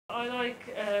I like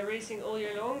racing all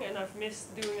year long, and I've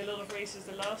missed doing a lot of races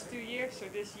the last 2 years. So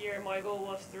this year my goal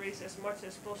was to race as much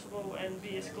as possible and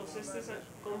be as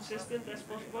consistent as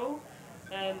possible.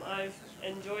 I've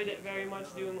enjoyed it very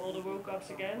much doing all the World Cups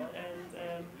again,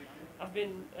 and I've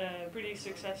been pretty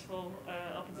successful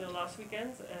up until last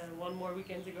weekend. One more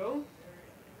weekend to go.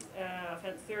 I've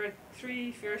had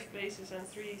 3 first places and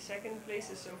 3 second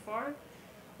places so far.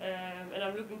 And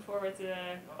I'm looking forward to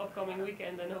the upcoming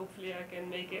weekend, and hopefully I can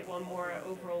make it one more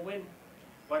overall win.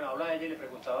 Bueno, habla ella y le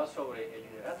preguntaba sobre el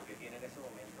liderato que tiene en este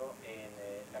momento en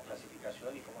la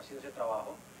clasificación y cómo ha sido ese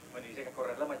trabajo. Bueno, dice que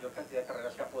correr la mayor cantidad de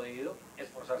carreras que ha podido,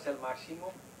 esforzarse al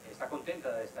máximo, está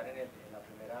contenta de estar en la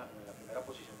primera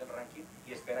posición del ranking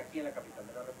y espera aquí en la capital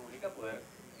de la República poder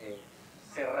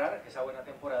cerrar esa buena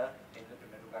temporada en el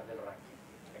primer lugar del ranking.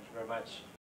 Thank you very much.